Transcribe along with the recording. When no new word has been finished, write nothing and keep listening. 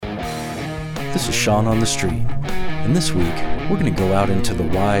This is Sean on the Street, and this week we're going to go out into the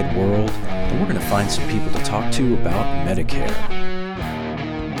wide world and we're going to find some people to talk to about Medicare.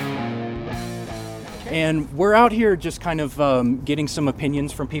 And we're out here just kind of getting some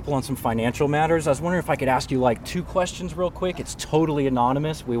opinions from people on some financial matters. I was wondering if I could ask you like 2 questions real quick. It's totally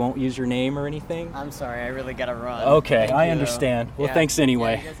anonymous. We won't use your name or anything. I'm sorry, I really gotta run. Okay, Thank I you, understand. though. Well, Yeah. thanks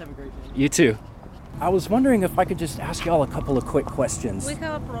anyway. Yeah, you guys have a great day. You too. I was wondering if I could just ask y'all a couple of quick questions. We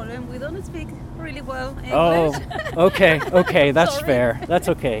have a problem. We don't speak really well English. Oh, okay, that's Sorry. fair. That's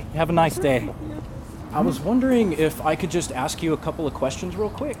okay. Have a nice day. I was wondering if I could just ask you a couple of questions real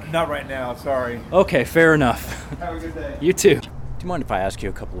quick. Not right now, sorry. Okay, fair enough. Have a good day. You too. Do you mind if I ask you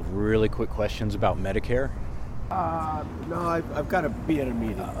a couple of really quick questions about Medicare? No, I've got to be at a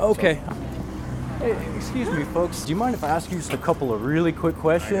meeting. Okay. Hey, excuse me, folks. Do you mind if I ask you just a couple of really quick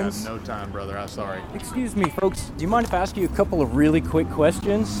questions? No time, brother. I'm sorry. Excuse me, folks. Do you mind if I ask you a couple of really quick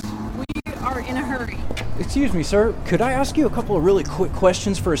questions? We are in a hurry. Excuse me, sir. Could I ask you a couple of really quick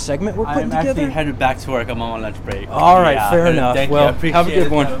questions for a segment we're putting I'm together? actually headed back to work. I'm on my lunch break. All right, Yeah, fair enough. thank you. Well, I appreciate have a good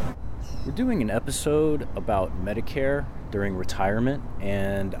it. one. We're doing an episode about Medicare during retirement,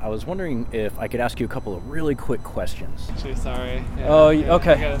 and I was wondering if I could ask you a couple of really quick questions. Actually, sorry. Yeah, Oh, yeah,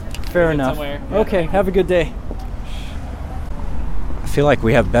 okay. I gotta Fair get enough. somewhere. Yeah. Okay, have a good day. I feel like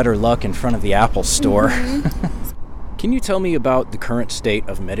we have better luck in front of the Apple store. Can you tell me about the current state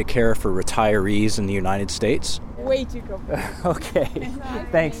of Medicare for retirees in the United States? Way too complicated. Okay.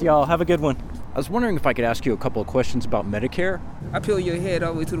 Thanks, y'all. Have a good one. I was wondering if I could ask you a couple of questions about Medicare. I peel your head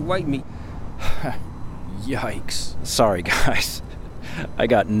all the way to the white meat. Yikes. Sorry, guys. I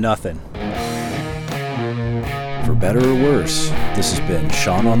got nothing. For better or worse, this has been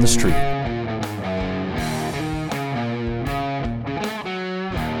Sean on the Street.